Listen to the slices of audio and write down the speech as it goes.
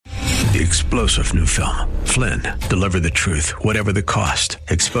The explosive new film, Flynn, deliver the truth, whatever the cost,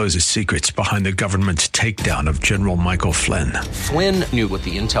 exposes secrets behind the government's takedown of General Michael Flynn. Flynn knew what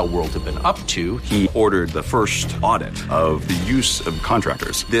the intel world had been up to. He ordered the first audit of the use of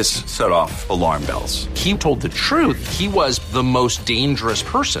contractors. This set off alarm bells. He told the truth. He was the most dangerous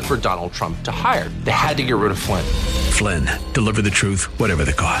person for Donald Trump to hire. They had to get rid of Flynn. Flynn, deliver the truth, whatever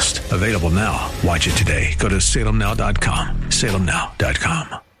the cost. Available now. Watch it today. Go to salemnow.com.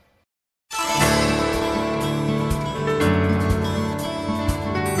 salemnow.com.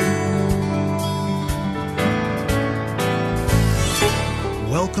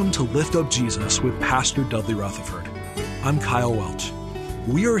 Welcome to Lift Up Jesus with Pastor Dudley Rutherford. I'm Kyle Welch.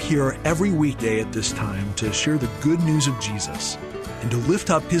 We are here every weekday at this time to share the good news of Jesus and to lift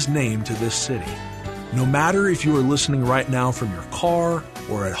up his name to this city. No matter if you are listening right now from your car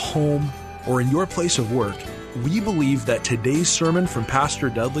or at home or in your place of work, we believe that today's sermon from Pastor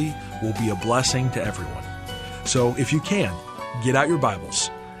Dudley will be a blessing to everyone. So if you can, get out your Bibles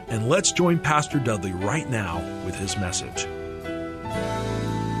and let's join Pastor Dudley right now with his message.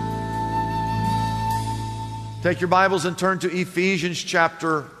 Take your Bibles and turn to Ephesians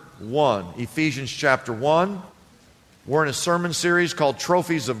chapter 1. Ephesians chapter 1. We're in a sermon series called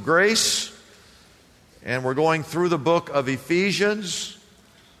Trophies of Grace, and we're going through the book of Ephesians.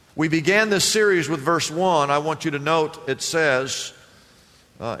 We began this series with verse 1. I want you to note it says,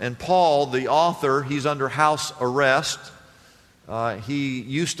 and Paul, the author, he's under house arrest. He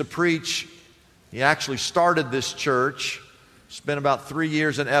used to preach. He actually started this church. Spent about 3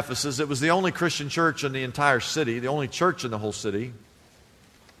 years in Ephesus. It was the only Christian church in the entire city, the only church in the whole city.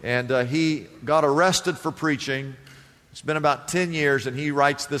 And he got arrested for preaching. It's been about 10 years, and he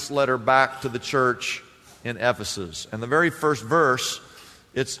writes this letter back to the church in Ephesus. And the very first verse,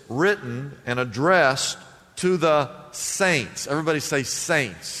 it's written and addressed to the saints. Everybody say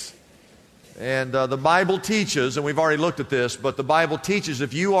saints. And the Bible teaches, and we've already looked at this, but the Bible teaches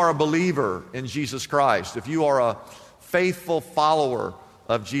if you are a believer in Jesus Christ, if you are a faithful follower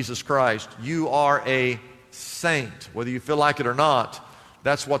of Jesus Christ, you are a saint. Whether you feel like it or not,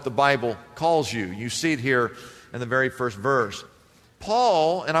 that's what the Bible calls you. You see it here in the very first verse.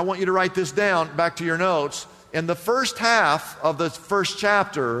 Paul, and I want you to write this down back to your notes, in the first half of the first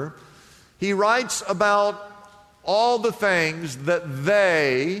chapter, he writes about all the things that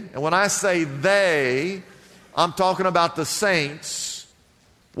they, and when I say they, I'm talking about the saints,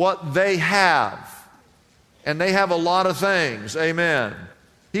 what they have. And they have a lot of things. Amen.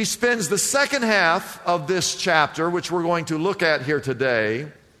 He spends the second half of this chapter, which we're going to look at here today,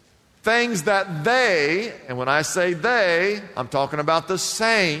 things that they, and when I say they, I'm talking about the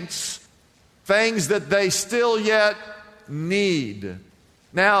saints, things that they still yet need.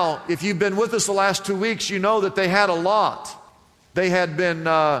 Now, if you've been with us the last 2 weeks, you know that they had a lot. They had been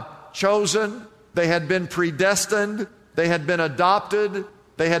chosen. They had been predestined. They had been adopted.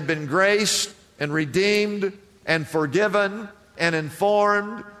 They had been graced and redeemed and forgiven and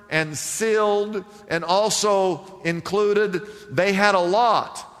informed and sealed and also included. They had a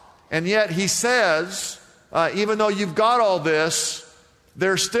lot. And yet he says, even though you've got all this,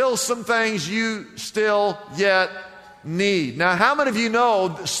 there's still some things you still yet need. Now, how many of you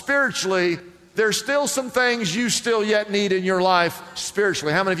know spiritually, there's still some things you still yet need in your life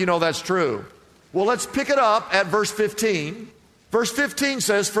spiritually? How many of you know that's true? Well, let's pick it up at verse 15. Verse 15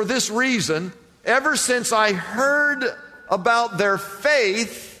 says, "For this reason, ever since I heard about their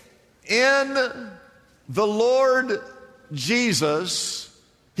faith in the Lord Jesus,"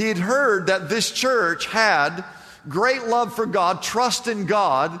 he had heard that this church had great love for God, trust in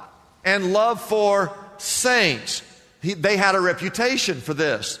God, and love for saints. They had a reputation for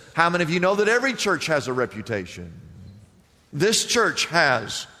this. How many of you know that every church has a reputation? This church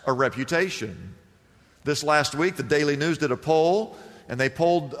has a reputation. This last week, the Daily News did a poll, and they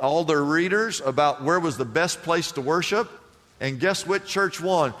polled all their readers about where was the best place to worship. And guess what church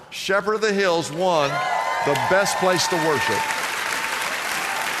won? Shepherd of the Hills won the best place to worship.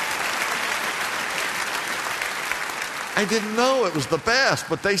 I didn't know it was the best,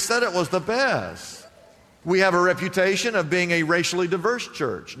 but they said it was the best. We have a reputation of being a racially diverse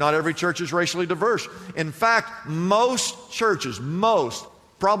church. Not every church is racially diverse. In fact, most churches,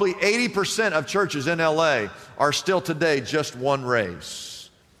 probably 80% of churches in LA are still today just one race.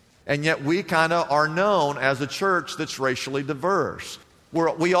 And yet we kind of are known as a church that's racially diverse.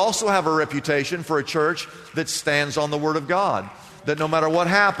 We also have a reputation for a church that stands on the Word of God. That no matter what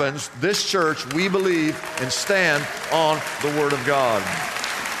happens, this church, we believe and stand on the Word of God.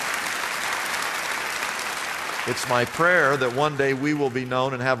 It's my prayer that one day we will be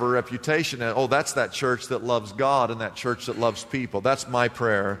known and have a reputation. Oh, that's that church that loves God and that church that loves people. That's my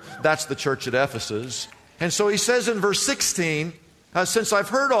prayer. That's the church at Ephesus. And so he says in verse 16, since I've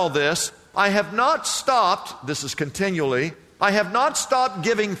heard all this, I have not stopped, this is continually, I have not stopped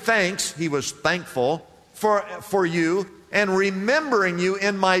giving thanks, he was thankful, for you, and remembering you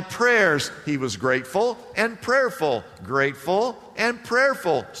in my prayers. He was grateful and prayerful. Grateful and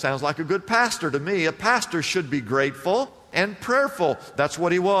prayerful. Sounds like a good pastor to me. A pastor should be grateful and prayerful. That's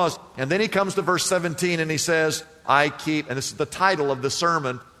what he was. And then he comes to verse 17 and he says, I keep, and this is the title of the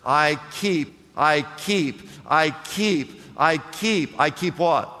sermon, I keep what?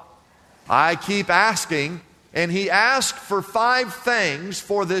 I keep asking. And he asked for 5 things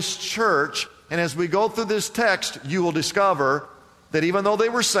for this church. And as we go through this text, you will discover that even though they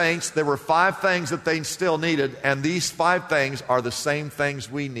were saints, there were 5 things that they still needed. And these 5 things are the same things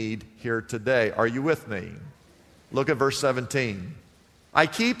we need here today. Are you with me? Look at verse 17. I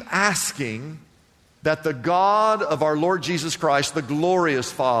keep asking that the God of our Lord Jesus Christ, the glorious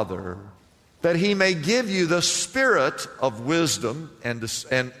Father, that He may give you the spirit of wisdom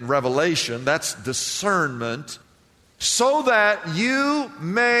and revelation, that's discernment, so that you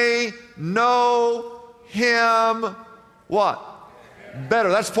may know Him, what? Better.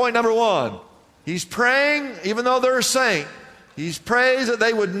 That's point number 1. He's praying, even though they're a saint, he's praying that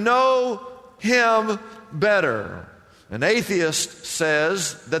they would know Him better. An atheist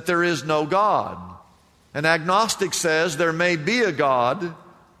says that there is no God. An agnostic says there may be a God,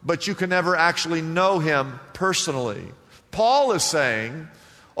 but you can never actually know Him personally. Paul is saying,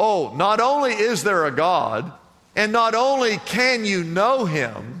 oh, not only is there a God, and not only can you know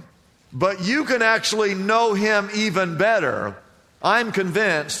Him, but you can actually know Him even better. I'm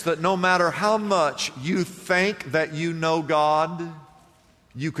convinced that no matter how much you think that you know God,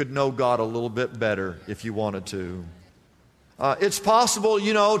 you could know God a little bit better if you wanted to. It's possible,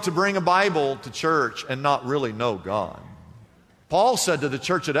 to bring a Bible to church and not really know God. Paul said to the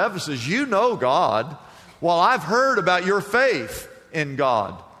church at Ephesus, you know God. Well, I've heard about your faith in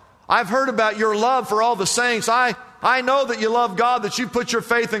God. I've heard about your love for all the saints. I know that you love God, that you put your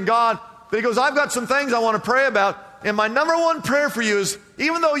faith in God. But he goes, I've got some things I want to pray about. And my number 1 prayer for you is,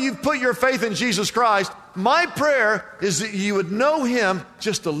 even though you've put your faith in Jesus Christ, my prayer is that you would know Him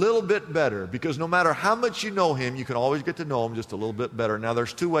just a little bit better. Because no matter how much you know Him, you can always get to know Him just a little bit better. Now,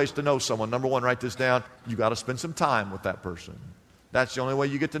 there's 2 ways to know someone. Number 1, write this down. You got to spend some time with that person. That's the only way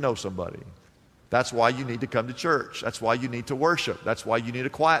you get to know somebody. That's why you need to come to church. That's why you need to worship. That's why you need a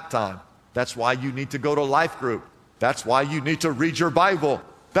quiet time. That's why you need to go to a life group. That's why you need to read your Bible.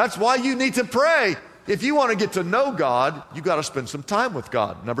 That's why you need to pray. If you want to get to know God, you got to spend some time with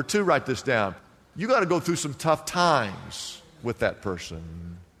God. Number 2, write this down. You got to go through some tough times with that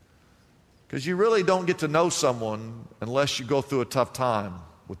person. Because you really don't get to know someone unless you go through a tough time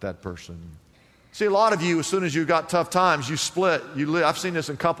with that person. See, a lot of you, as soon as you've got tough times, you split. I've seen this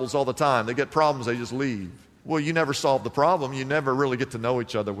in couples all the time. They get problems, they just leave. Well, you never solve the problem. You never really get to know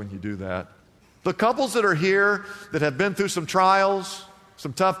each other when you do that. The couples that are here that have been through some trials,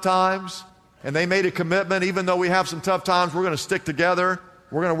 some tough times, and they made a commitment, even though we have some tough times, we're going to stick together,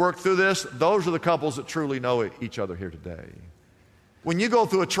 we're going to work through this. Those are the couples that truly know each other here today. When you go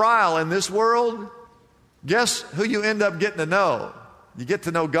through a trial in this world, guess who you end up getting to know? You get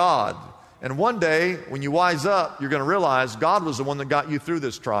to know God. And one day, when you wise up, you're going to realize God was the one that got you through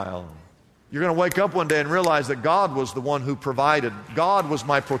this trial. You're going to wake up one day and realize that God was the one who provided. God was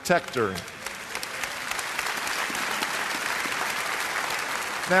my protector.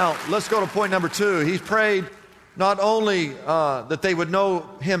 Now, let's go to point number 2. He's prayed not only that they would know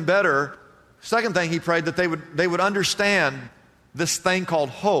Him better. Second thing, he prayed that they would understand this thing called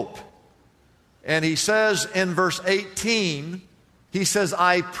hope. And he says in verse 18, he says,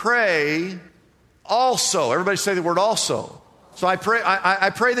 I pray also. Everybody say the word also. So I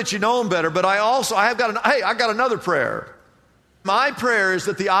pray that you know Him better, but I've got another prayer. My prayer is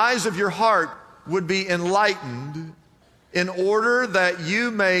that the eyes of your heart would be enlightened in order that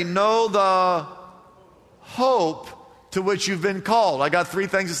you may know the hope to which you've been called. I got 3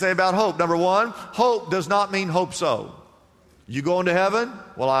 things to say about hope. Number 1, hope does not mean hope so. You going to heaven?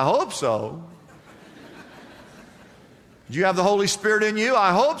 Well, I hope so. Do you have the Holy Spirit in you?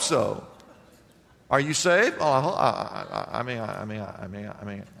 I hope so. Are you saved? Oh,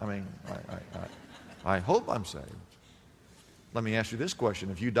 I hope I'm saved. Let me ask you this question.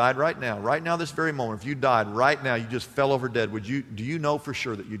 If you died right now, this very moment, if you died right now, you just fell over dead, do you know for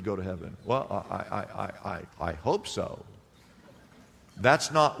sure that you'd go to heaven? Well, I hope so.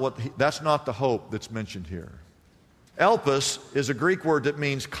 That's not the hope that's mentioned here. Elpis is a Greek word that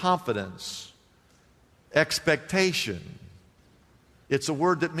means confidence. expectation. It's a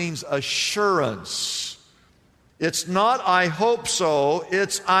word that means assurance. It's not I hope so,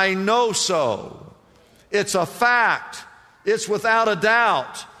 it's I know so. It's a fact. It's without a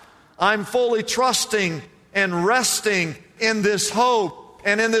doubt. I'm fully trusting and resting in this hope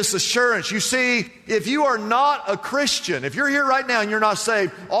and in this assurance. You see, if you are not a Christian, if you're here right now and you're not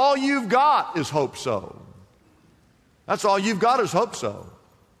saved, all you've got is hope so. That's all you've got is hope so.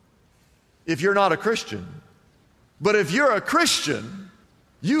 If you're not a Christian. But if you're a Christian,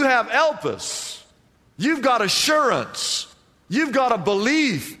 you have elpis. You've got assurance. You've got a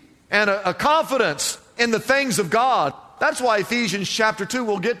belief and a confidence in the things of God. That's why Ephesians chapter 2,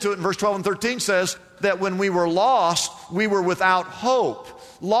 we'll get to it in verse 12 and 13, says that when we were lost, we were without hope.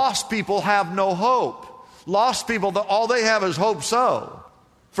 Lost people have no hope. Lost people, all they have is hope so.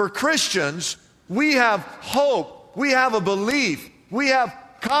 For Christians, we have hope. We have a belief. We have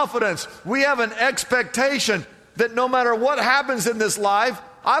confidence. We have an expectation that no matter what happens in this life,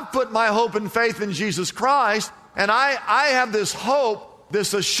 I've put my hope and faith in Jesus Christ, and I have this hope,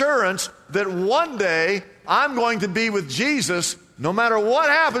 this assurance that one day I'm going to be with Jesus. No matter what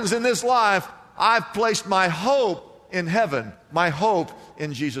happens in this life, I've placed my hope in heaven, my hope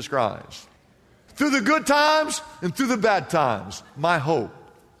in Jesus Christ. Through the good times and through the bad times, my hope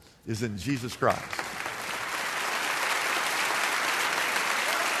is in Jesus Christ.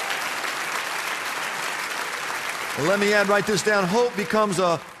 Well, let me write this down. Hope becomes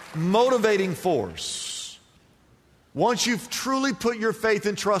a motivating force. Once you've truly put your faith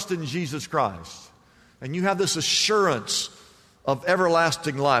and trust in Jesus Christ, and you have this assurance of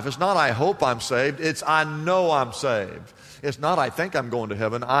everlasting life. It's not I hope I'm saved, it's I know I'm saved. It's not I think I'm going to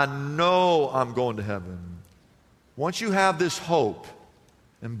heaven, I know I'm going to heaven. Once you have this hope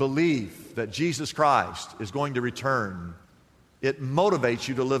and belief that Jesus Christ is going to return, it motivates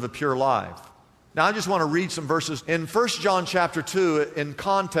you to live a pure life. Now I just want to read some verses. In 1 John chapter 2, in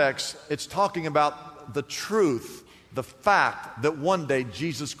context, it's talking about the truth, the fact that one day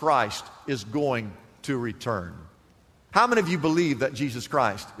Jesus Christ is going to return. How many of you believe that Jesus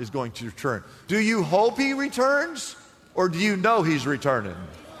Christ is going to return? Do you hope He returns, or do you know He's returning?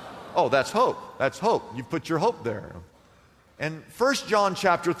 Oh, that's hope. That's hope. You've put your hope there. And 1 John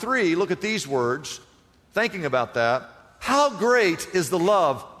chapter 3, look at these words, thinking about that. How great is the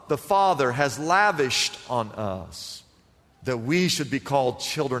love the Father has lavished on us, that we should be called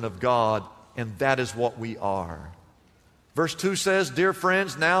children of God, and that is what we are. Verse 2 says, Dear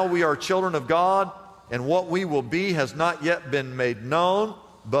friends, now we are children of God, and what we will be has not yet been made known,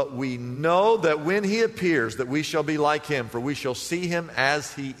 but we know that when He appears, that we shall be like Him, for we shall see Him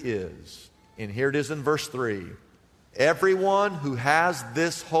as He is. And here it is in verse 3. Everyone who has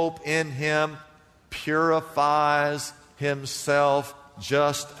this hope in Him purifies himself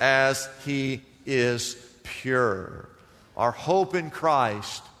just as He is pure. Our hope in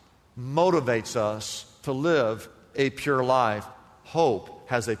Christ motivates us to live a pure life. Hope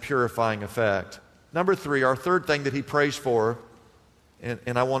has a purifying effect. Number 3, our third thing that he prays for,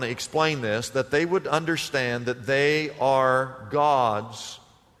 and I want to explain this, that they would understand that they are God's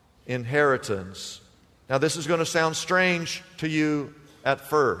inheritance. Now this is going to sound strange to you at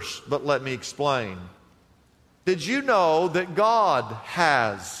first, but let me explain. Did you know that God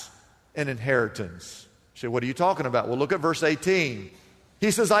has an inheritance? You say, what are you talking about? Well, look at verse 18.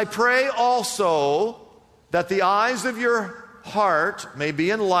 He says, I pray also that the eyes of your heart may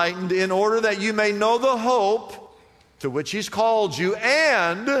be enlightened, in order that you may know the hope to which He's called you.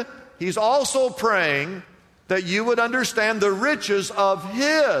 And He's also praying that you would understand the riches of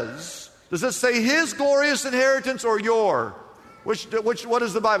His. Does it say His glorious inheritance or your? What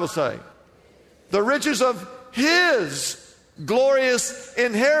does the Bible say? The riches of His glorious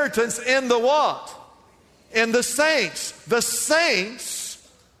inheritance in the what? In the saints. The saints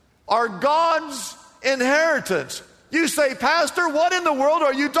are God's inheritance. You say, Pastor, what in the world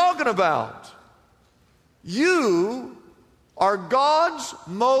are you talking about? You are God's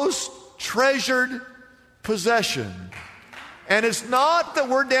most treasured possession. And it's not that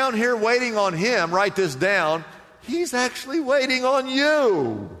we're down here waiting on Him. Write this down. He's actually waiting on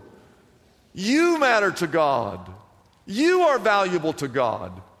you. You matter to God. You are valuable to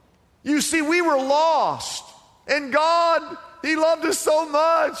God. You see, we were lost. And God, He loved us so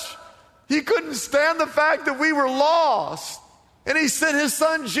much. He couldn't stand the fact that we were lost. And He sent His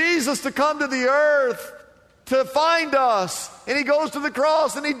Son Jesus to come to the earth to find us. And He goes to the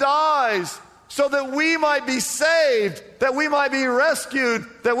cross and He dies so that we might be saved, that we might be rescued,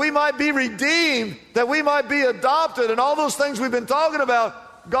 that we might be redeemed, that we might be adopted, and all those things we've been talking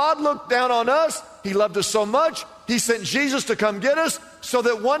about. God looked down on us. He loved us so much. He sent Jesus to come get us so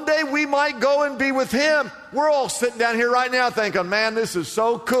that one day we might go and be with Him. We're all sitting down here right now thinking, man, this is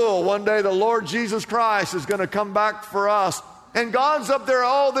so cool. One day the Lord Jesus Christ is going to come back for us. And God's up there,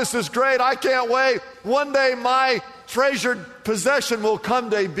 oh, this is great. I can't wait. One day my treasured possession will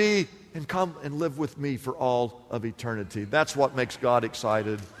come and live with me for all of eternity. That's what makes God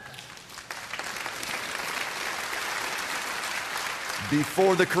excited.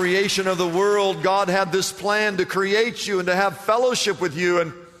 Before the creation of the world, God had this plan to create you and to have fellowship with you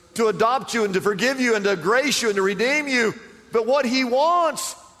and to adopt you and to forgive you and to grace you and to redeem you. But what He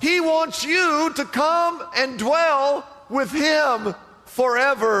wants you to come and dwell with Him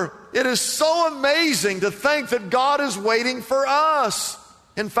forever. It is so amazing to think that God is waiting for us.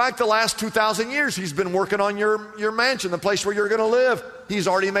 In fact, the last 2,000 years, He's been working on your mansion, the place where you're going to live. He's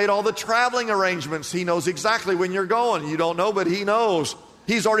already made all the traveling arrangements. He knows exactly when you're going. You don't know, but He knows.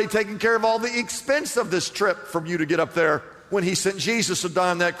 He's already taken care of all the expense of this trip for you to get up there when He sent Jesus to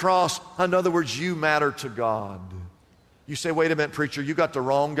die on that cross. In other words, you matter to God. You say, wait a minute, preacher, you got the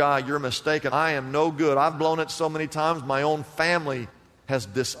wrong guy. You're mistaken. I am no good. I've blown it so many times. My own family has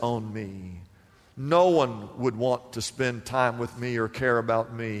disowned me. No one would want to spend time with me or care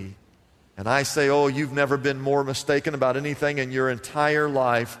about me. And I say, oh, you've never been more mistaken about anything in your entire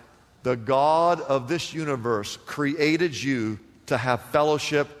life. The God of this universe created you to have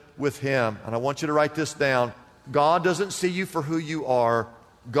fellowship with Him. And I want you to write this down. God doesn't see you for who you are.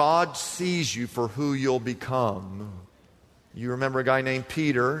 God sees you for who you'll become. You remember a guy named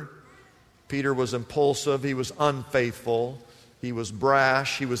Peter. Peter was impulsive. He was unfaithful. He was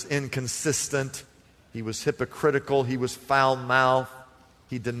brash. He was inconsistent. He was hypocritical. He was foul-mouthed.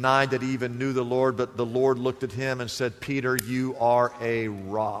 He denied that he even knew the Lord, but the Lord looked at him and said, Peter, you are a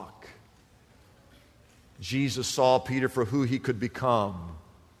rock. Jesus saw Peter for who he could become,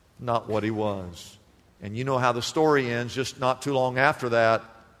 not what he was. And you know how the story ends. Just not too long after that,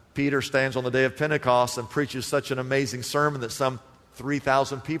 Peter stands on the day of Pentecost and preaches such an amazing sermon that some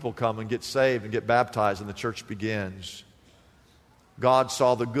 3,000 people come and get saved and get baptized, and the church begins. God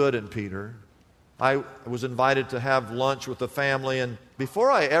saw the good in Peter. I was invited to have lunch with the family, and before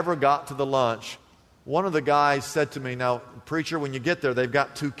I ever got to the lunch, one of the guys said to me, now, preacher, when you get there, they've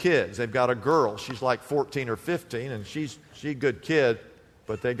got 2 kids. They've got a girl. She's like 14 or 15, and she's a good kid.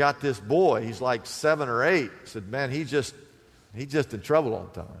 But they got this boy. He's like 7 or 8. I said, man, he's just in trouble all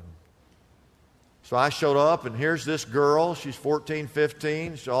the time. So I showed up, and here's this girl. She's 14,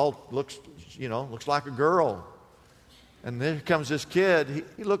 15. She all looks like a girl. And then comes this kid.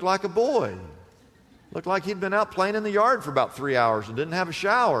 He looked like a boy. Looked like he'd been out playing in the yard for about 3 hours and didn't have a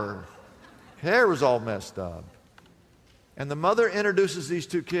shower. Hair was all messed up. And the mother introduces these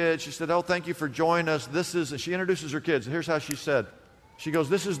 2 kids. She said, oh, thank you for joining us. She introduces her kids. Here's how she said. She goes,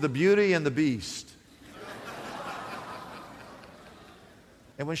 this is the Beauty and the Beast.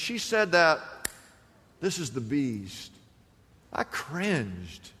 And when she said that, this is the Beast, I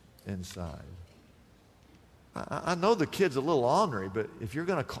cringed inside. I know the kid's a little ornery, but if you're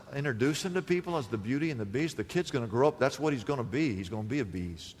going to introduce him to people as the Beauty and the Beast, the kid's going to grow up. That's what he's going to be. He's going to be a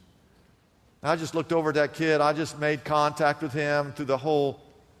beast. I just looked over at that kid. I just made contact with him through the whole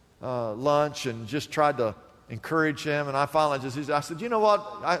lunch and just tried to encourage him. And I finally I said, you know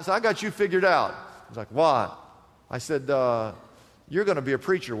what? I got you figured out. He's like, what? I said, you're going to be a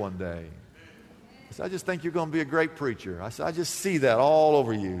preacher one day. I said, I just think you're going to be a great preacher. I said, I just see that all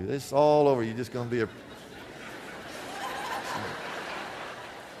over you. It's all over you. You're just going to be a...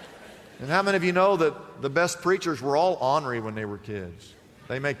 And how many of you know that the best preachers were all ornery when they were kids?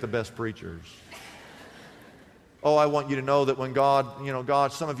 They make the best preachers. Oh, I want you to know that when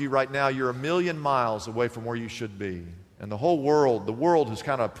God, some of you right now, you're 1,000,000 miles away from where you should be. And the world has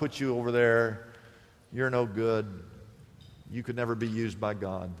kind of put you over there. You're no good. You could never be used by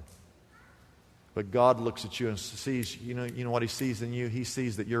God. But God looks at you and sees, you know what He sees in you? He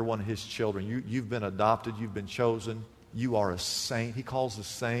sees that you're one of His children. You've been adopted. You've been chosen. You are a saint. He calls us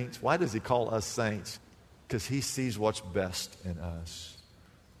saints. Why does He call us saints? Because He sees what's best in us.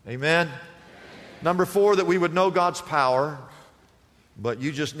 Amen? Number 4, that we would know God's power. But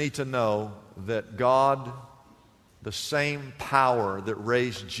you just need to know that God, the same power that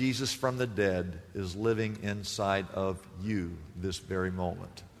raised Jesus from the dead, is living inside of you this very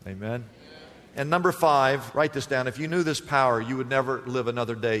moment. Amen? And number 5, write this down. If you knew this power, you would never live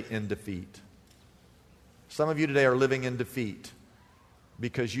another day in defeat. Some of you today are living in defeat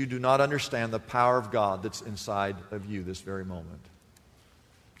because you do not understand the power of God that's inside of you this very moment.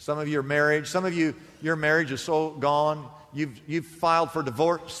 Some of you are married. Some of you, your marriage is so gone, you've filed for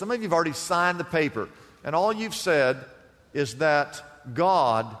divorce. Some of you have already signed the paper. And all you've said is that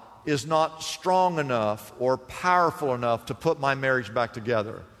God is not strong enough or powerful enough to put my marriage back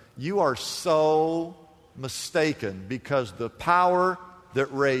together. You are so mistaken, because the power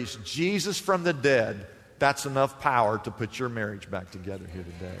that raised Jesus from the dead, that's enough power to put your marriage back together here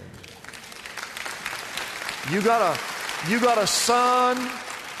today. You got a son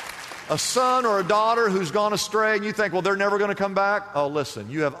or a daughter who's gone astray, and you think, well, they're never going to come back? Oh, listen,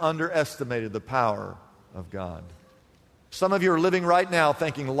 you have underestimated the power of God. Some of you are living right now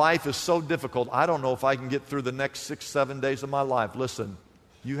thinking life is so difficult, I don't know if I can get through the next 6-7 days of my life. Listen,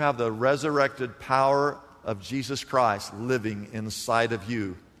 you have the resurrected power of Jesus Christ living inside of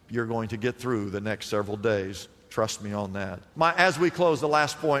you. You're going to get through the next several days. Trust me on that. As we close, the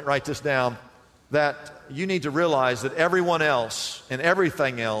last point, write this down, that you need to realize that everyone else and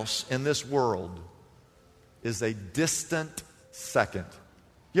everything else in this world is a distant second.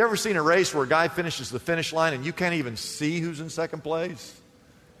 You ever seen a race where a guy finishes the finish line and you can't even see who's in second place?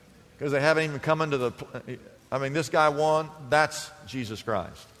 Because they haven't even come into the... this guy won. That's Jesus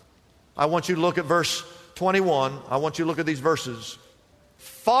Christ. I want you to look at verse 21. I want you to look at these verses.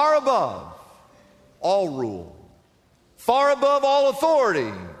 Far above all rule, far above all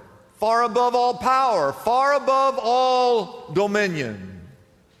authority, far above all power, far above all dominion,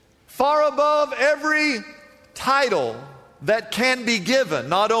 far above every title that can be given,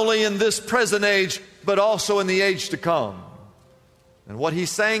 not only in this present age, but also in the age to come. And what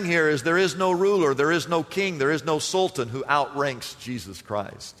he's saying here is there is no ruler, there is no king, there is no sultan who outranks Jesus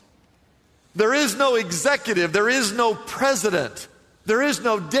Christ. There is no executive, there is no president, there is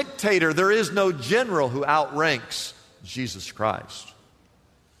no dictator, there is no general who outranks Jesus Christ.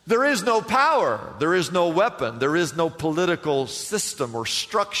 There is no power, there is no weapon, there is no political system or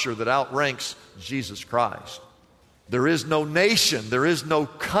structure that outranks Jesus Christ. There is no nation, there is no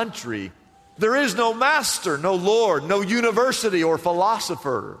country, there is no master, no Lord, no university or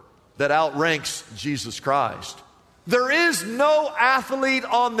philosopher that outranks Jesus Christ. There is no athlete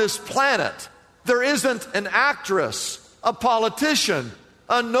on this planet. There isn't an actress, a politician,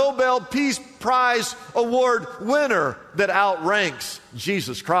 a Nobel Peace Prize Award winner that outranks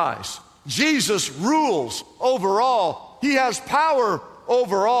Jesus Christ. Jesus rules over all. He has power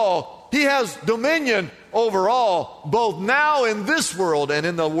over all. He has dominion over all, both now in this world and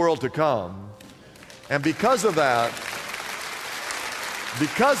in the world to come. And because of that,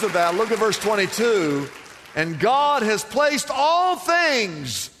 look at verse 22. And God has placed all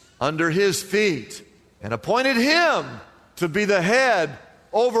things under his feet and appointed him to be the head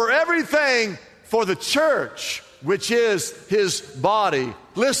over everything for the church, which is his body.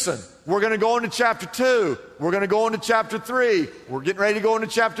 Listen, we're going to go into chapter 2. We're going to go into chapter 3. We're getting ready to go into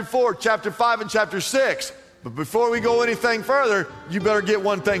chapter 4, chapter 5, and chapter 6. But before we go anything further, you better get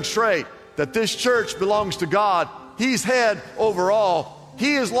one thing straight, that this church belongs to God. He's head over all.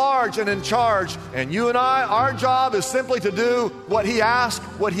 He is large and in charge, and you and I, our job is simply to do what he asks,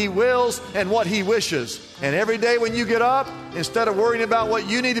 what he wills, and what he wishes. And every day when you get up, instead of worrying about what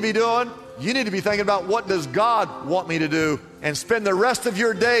you need to be doing, you need to be thinking about what does God want me to do, and spend the rest of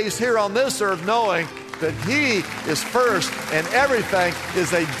your days here on this earth knowing that he is first and everything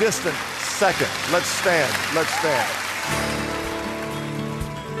is a distant second. Let's stand. Let's stand.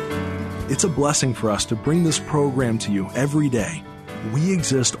 It's a blessing for us to bring this program to you every day. We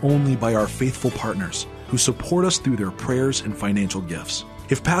exist only by our faithful partners who support us through their prayers and financial gifts.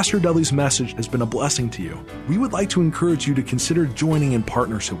 If Pastor Dudley's message has been a blessing to you, we would like to encourage you to consider joining in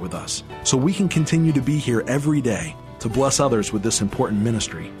partnership with us so we can continue to be here every day to bless others with this important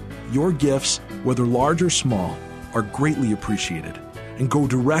ministry. Your gifts, whether large or small, are greatly appreciated and go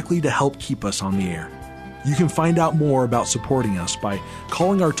directly to help keep us on the air. You can find out more about supporting us by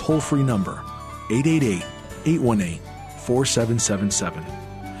calling our toll-free number, 888-818-4777.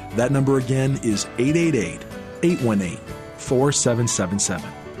 That number again is 888-818-4777.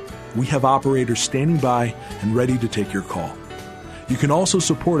 We have operators standing by and ready to take your call. You can also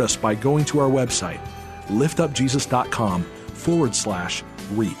support us by going to our website,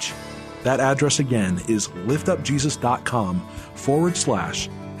 liftupjesus.com/reach. That address again is liftupjesus.com/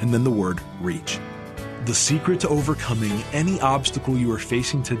 and then the word reach. The secret to overcoming any obstacle you are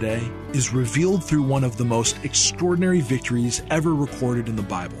facing today is revealed through one of the most extraordinary victories ever recorded in the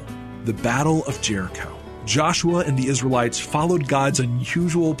Bible, the Battle of Jericho. Joshua and the Israelites followed God's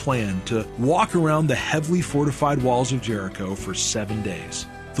unusual plan to walk around the heavily fortified walls of Jericho for 7 days.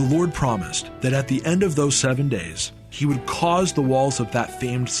 The Lord promised that at the end of those 7 days, he would cause the walls of that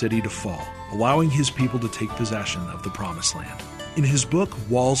famed city to fall, allowing his people to take possession of the promised land. In his book,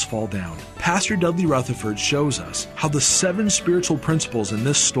 Walls Fall Down, Pastor Dudley Rutherford shows us how the 7 spiritual principles in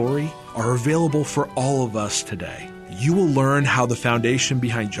this story are available for all of us today. You will learn how the foundation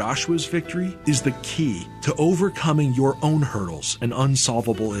behind Joshua's victory is the key to overcoming your own hurdles and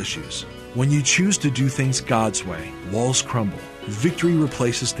unsolvable issues. When you choose to do things God's way, walls crumble, victory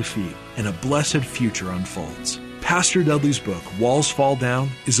replaces defeat, and a blessed future unfolds. Pastor Dudley's book, Walls Fall Down,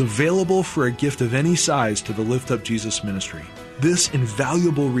 is available for a gift of any size to the Lift Up Jesus ministry. This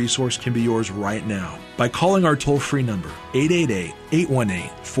invaluable resource can be yours right now by calling our toll-free number,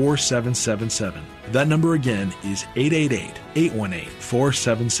 888-818-4777. That number again is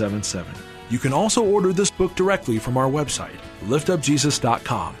 888-818-4777. You can also order this book directly from our website,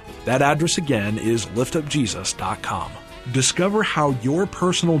 liftupjesus.com. That address again is liftupjesus.com. Discover how your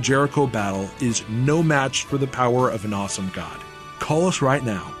personal Jericho battle is no match for the power of an awesome God. Call us right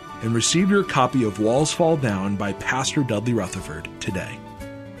now and receive your copy of Walls Fall Down by Pastor Dudley Rutherford today.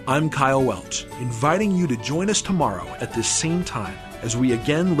 I'm Kyle Welch, inviting you to join us tomorrow at this same time as we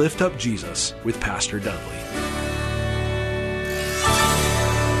again lift up Jesus with Pastor Dudley.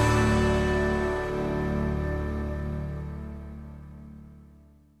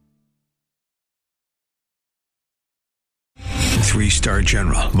 Three-star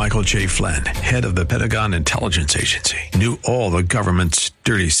General Michael J. Flynn, head of the Pentagon Intelligence Agency, knew all the government's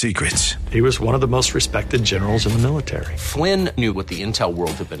dirty secrets. He was one of the most respected generals in the military. Flynn knew what the intel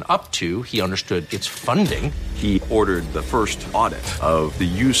world had been up to. He understood its funding. He ordered the first audit of the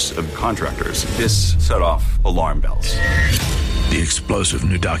use of contractors. This set off alarm bells. The explosive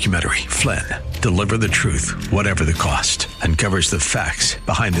new documentary, Flynn, Deliver the Truth, Whatever the Cost, uncovers the facts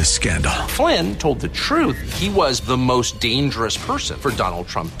behind this scandal. Flynn told the truth. He was the most dangerous person for Donald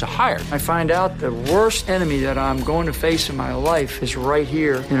Trump to hire. I find out the worst enemy that I'm going to face in my life is right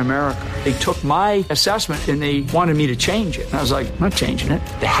here in America. They took my assessment and they wanted me to change it. And I was like, I'm not changing it.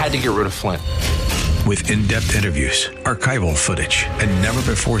 They had to get rid of Flynn. With in-depth interviews, archival footage, and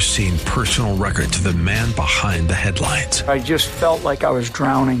never-before-seen personal records of the man behind the headlines. I just felt like I was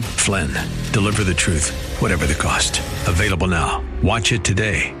drowning. Flynn, Deliver the Truth, Whatever the Cost. Available now. Watch it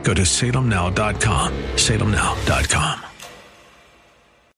today. Go to salemnow.com. salemnow.com.